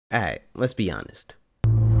Alright, let's be honest.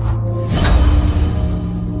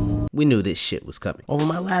 We knew this shit was coming. Over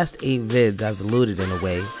my last 8 vids, I've alluded in a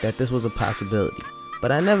way that this was a possibility,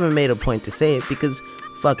 but I never made a point to say it because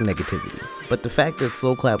fuck negativity. But the fact that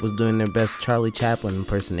Slow Clap was doing their best Charlie Chaplin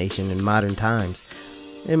impersonation in modern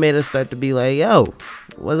times, it made us start to be like, yo,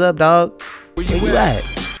 what's up, dog? Where you at?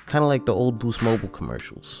 Kind of like the old Boost Mobile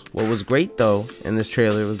commercials. What was great though in this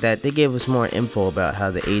trailer was that they gave us more info about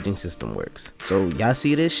how the aging system works. So y'all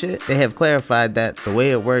see this shit? They have clarified that the way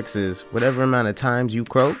it works is whatever amount of times you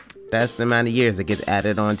croak, that's the amount of years that gets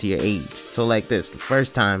added onto your age. So like this, the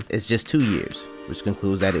first time it's just 2 years, which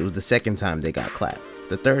concludes that it was the second time they got clapped.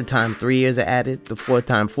 The third time 3 years are added, the fourth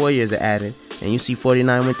time 4 years are added, and you see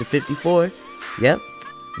 49 went to 54? Yep,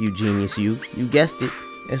 you genius you guessed it.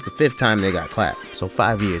 It's the 5th time they got clapped, so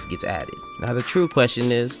 5 years gets added. Now the true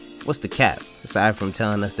question is, what's the cap? Aside from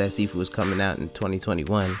telling us that Sifu is coming out in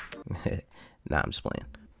 2021. Nah, I'm just playing.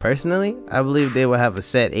 Personally, I believe they will have a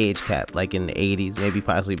set age cap, like in the 80s, maybe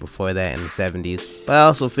possibly before that in the 70s. But I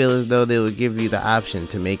also feel as though they would give you the option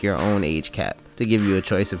to make your own age cap, to give you a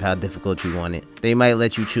choice of how difficult you want it. They might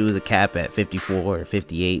let you choose a cap at 54 or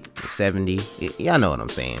 58 or 70. Y'all know what I'm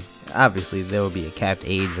saying. Obviously, there will be a capped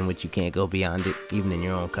age in which you can't go beyond it, even in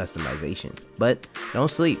your own customization. But don't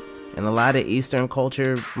sleep. In a lot of Eastern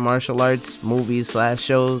culture, martial arts, movies /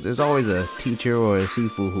 shows, there's always a teacher or a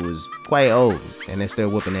Sifu who is quite old and they're still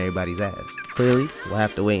whooping everybody's ass. Clearly, we'll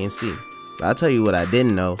have to wait and see. But I'll tell you what I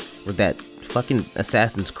didn't know was that fucking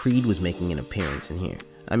Assassin's Creed was making an appearance in here.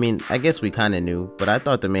 I mean, I guess we kinda knew, but I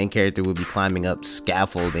thought the main character would be climbing up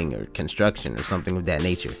scaffolding or construction or something of that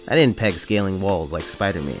nature. I didn't peg scaling walls like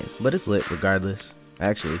Spider-Man, but it's lit regardless.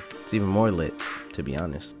 Actually, it's even more lit, to be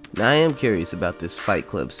honest. Now I am curious about this Fight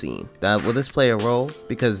Club scene. Now, will this play a role?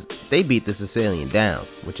 Because they beat the Sicilian down,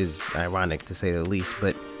 which is ironic to say the least,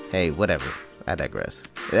 but hey, whatever, I digress.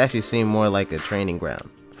 It actually seemed more like a training ground,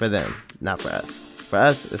 for them, not for us. For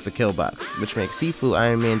us, it's the kill box, which makes Sifu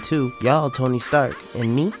Iron Man 2, y'all Tony Stark,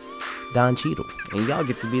 and me, Don Cheadle. And y'all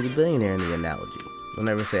get to be the billionaire in the analogy. Don't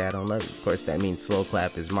ever say I don't love you. Of course, that means Slow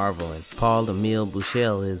Clap is Marvel and Paul-Emile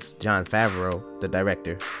Bouchel is Jon Favreau, the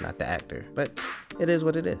director, not the actor. But it is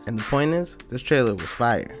what it is. And the point is, this trailer was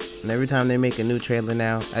fire. And every time they make a new trailer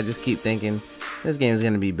now, I just keep thinking, this game is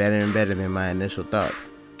going to be better and better than my initial thoughts.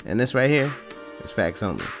 And this right here, is facts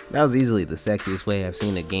only. That was easily the sexiest way I've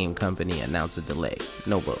seen a game company announce a delay.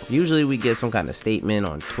 No bro. Usually we get some kind of statement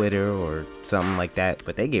on Twitter or something like that,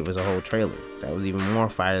 but they gave us a whole trailer. That was even more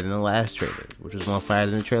fire than the last trailer, which was more fire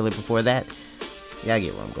than the trailer before that. Yeah, I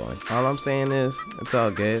get where I'm going. All I'm saying is, it's all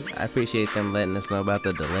good. I appreciate them letting us know about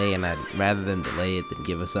the delay, and I'd rather them delay it than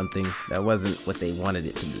give us something that wasn't what they wanted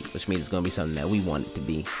it to be, which means it's gonna be something that we want it to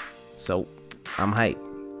be. So, I'm hyped.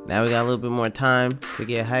 Now we got a little bit more time to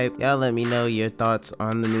get hyped. Y'all let me know your thoughts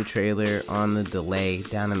on the new trailer, on the delay,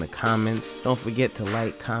 down in the comments. Don't forget to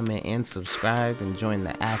like, comment, and subscribe, and join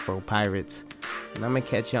the Afro Pirates. And I'm gonna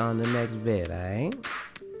catch y'all on the next vid, alright?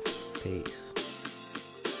 Peace.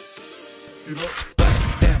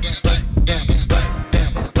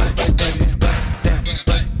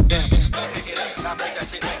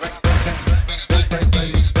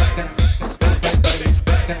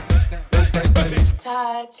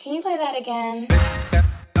 Can you play that again?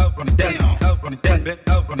 Up on the down, up on the down,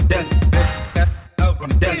 up on the down, up on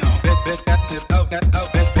the down, up on the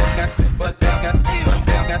down,